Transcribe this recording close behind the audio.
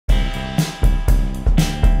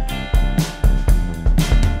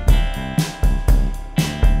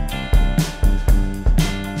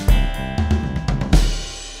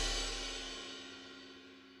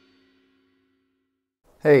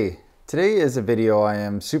Hey, today is a video I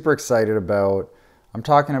am super excited about. I'm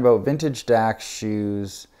talking about vintage Dack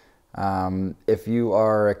shoes. If you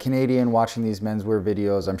are a Canadian watching these menswear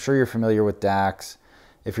videos, I'm sure you're familiar with Dacks.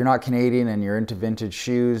 If you're not Canadian and you're into vintage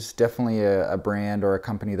shoes, definitely a brand or a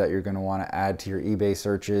company that you're going to want to add to your eBay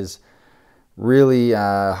searches. Really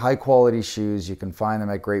high quality shoes. You can find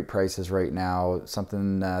them at great prices right now.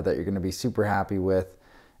 Something that you're going to be super happy with.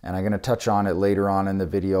 And I'm going to touch on it later on in the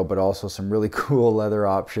video, but also some really cool leather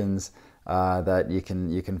options that you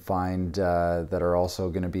can find that are also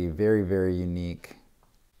going to be very, very unique.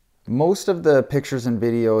 Most of the pictures and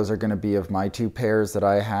videos are going to be of my two pairs that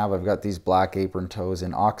I have. I've got these black apron toes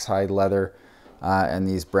in oxhide leather and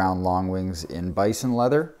these brown long wings in bison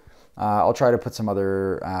leather. I'll try to put some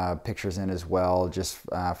other pictures in as well, just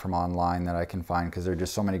from online that I can find, because there are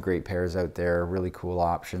just so many great pairs out there, really cool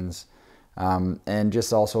options. And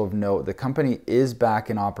just also of note, the company is back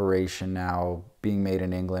in operation now, being made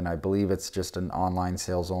in England. I believe it's just an online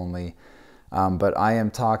sales only. But I am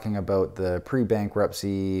talking about the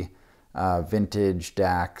pre-bankruptcy vintage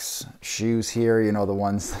Dax shoes here. You know, the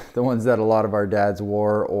ones that a lot of our dads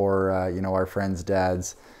wore, or you know, our friends'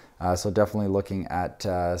 dads. So definitely looking at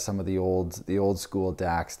some of the old school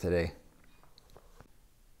Dax today.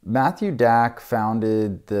 Matthew Dack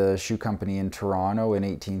founded the shoe company in Toronto in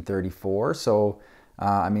 1834. So,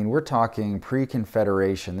 I mean, we're talking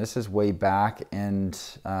pre-Confederation. This is way back. And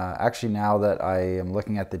actually, now that I am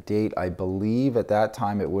looking at the date, I believe at that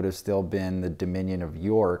time it would have still been the Dominion of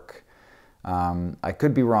York. I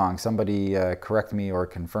could be wrong. Somebody correct me or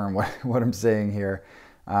confirm what I'm saying here.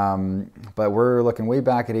 But we're looking way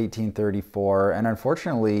back at 1834. And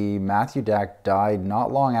unfortunately, Matthew Dack died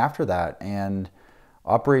not long after that. And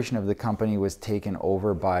operation of the company was taken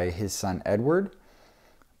over by his son Edward.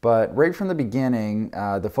 But right from the beginning,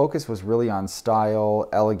 the focus was really on style,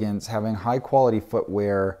 elegance, having high quality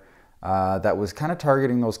footwear that was kind of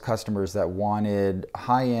targeting those customers that wanted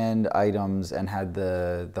high-end items and had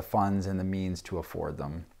the funds and the means to afford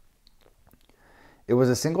them. It was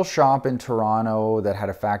a single shop in Toronto that had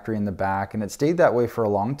a factory in the back, and it stayed that way for a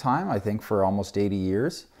long time, I think for almost 80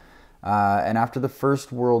 years. And after the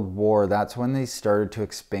First World War, that's when they started to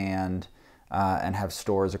expand and have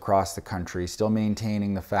stores across the country, still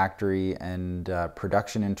maintaining the factory and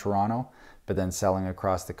production in Toronto, but then selling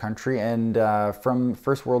across the country. And from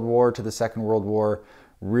First World War to the Second World War,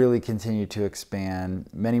 really continued to expand.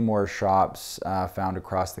 Many more shops found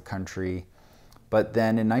across the country. But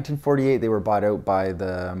then in 1948, they were bought out by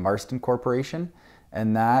the Marston Corporation.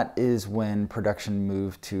 And that is when production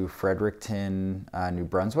moved to Fredericton, New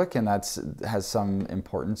Brunswick, and that has some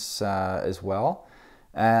importance as well.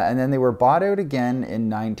 And then they were bought out again in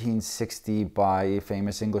 1960 by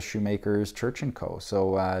famous English shoemakers Church & Co.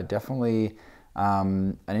 So definitely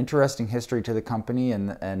an interesting history to the company,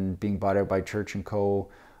 and being bought out by Church & Co.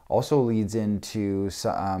 also leads into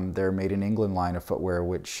their Made in England line of footwear,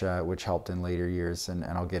 which helped in later years, and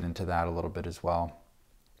I'll get into that a little bit as well.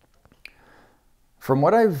 From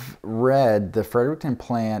what I've read, the Fredericton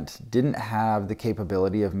plant didn't have the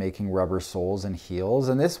capability of making rubber soles and heels,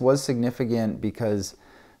 and this was significant because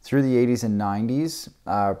through the 80s and 90s,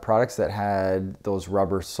 products that had those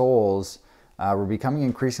rubber soles were becoming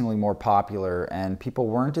increasingly more popular, and people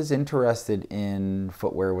weren't as interested in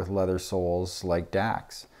footwear with leather soles like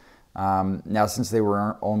Dack's. Now, since they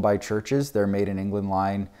were owned by Churches, their Made in England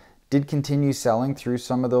line did continue selling through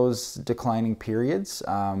some of those declining periods,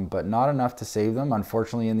 but not enough to save them.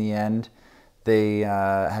 Unfortunately, in the end, they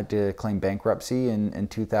had to claim bankruptcy in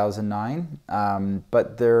 2009.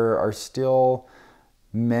 But there are still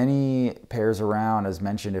many pairs around, as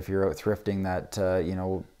mentioned, if you're out thrifting, that you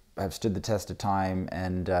know, have stood the test of time.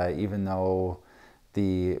 And even though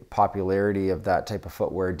the popularity of that type of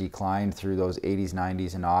footwear declined through those 80s,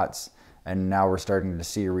 90s, and aughts, and now we're starting to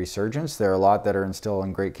see a resurgence. There are a lot that are still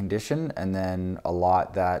in great condition, and then a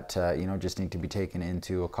lot that you know, just need to be taken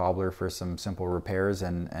into a cobbler for some simple repairs,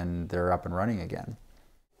 and they're up and running again.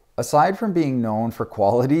 Aside from being known for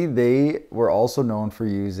quality, they were also known for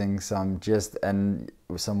using some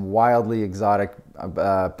wildly exotic,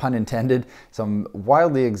 pun intended, some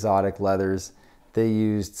wildly exotic leathers. They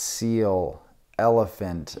used seal,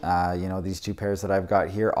 elephant, you know, these two pairs that I've got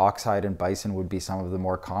here, oxhide and bison, would be some of the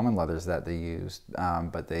more common leathers that they used,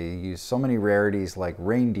 but they used so many rarities like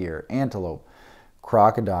reindeer, antelope,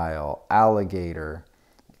 crocodile, alligator.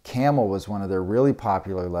 Camel was one of their really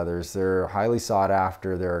popular leathers. They're highly sought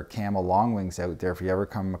after. There are camel long wings out there. If you ever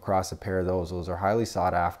come across a pair of those are highly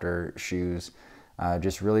sought after shoes.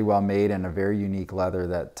 Just really well made, and a very unique leather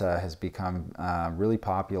that has become really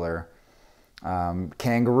popular.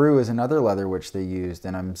 Kangaroo is another leather which they used,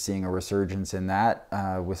 and I'm seeing a resurgence in that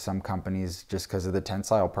with some companies just because of the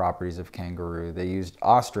tensile properties of kangaroo. They used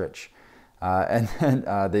ostrich, and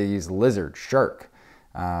then they used lizard, shark.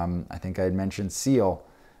 I think I had mentioned seal.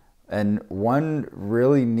 And one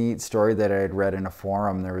really neat story that I had read in a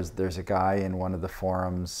forum, there's a guy in one of the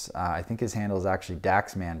forums, I think his handle is actually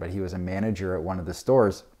Daxman, but he was a manager at one of the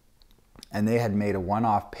stores, and they had made a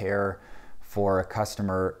one-off pair for a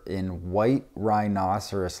customer in white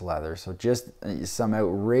rhinoceros leather. So just some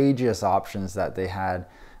outrageous options that they had,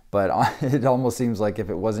 but it almost seems like if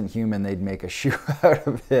it wasn't human, they'd make a shoe out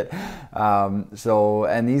of it.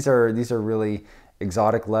 And these are really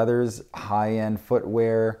exotic leathers, high-end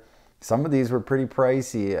footwear. Some of these were pretty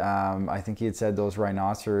pricey. I think he had said those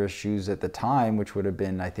rhinoceros shoes at the time, which would have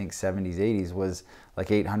been, I think, 70s, 80s, was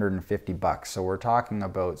like 850 bucks. So we're talking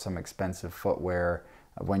about some expensive footwear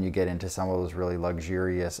when you get into some of those really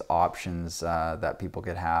luxurious options that people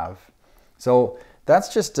could have. So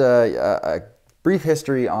that's just a brief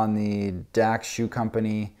history on the Dack Shoe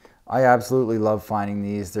Company. I absolutely love finding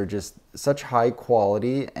these. They're just such high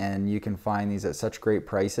quality, and you can find these at such great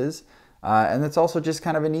prices. And it's also just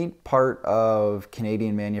kind of a neat part of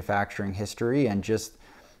Canadian manufacturing history, and just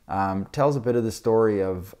tells a bit of the story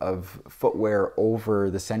of footwear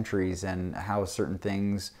over the centuries and how certain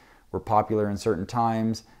things were popular in certain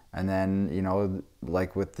times. And then, you know,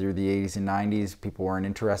 like through the 80s and 90s, people weren't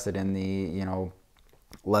interested in the, you know,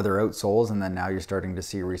 leather outsoles, and then now you're starting to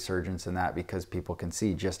see a resurgence in that because people can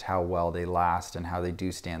see just how well they last and how they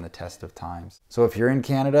do stand the test of times. So if you're in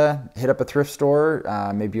Canada, hit up a thrift store.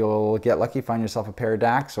 Maybe you'll get lucky, find yourself a pair of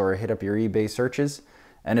Dacks, or hit up your eBay searches.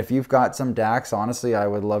 And if you've got some Dacks, honestly, I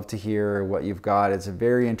would love to hear what you've got. It's a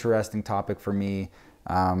very interesting topic for me.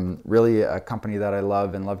 Really a company that I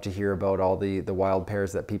love, and love to hear about all the wild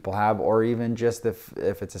pairs that people have, or even just if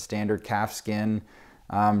it's a standard calf skin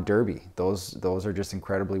derby. Those are just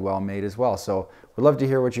incredibly well made as well. So we'd love to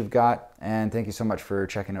hear what you've got, and thank you so much for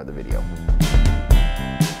checking out the video.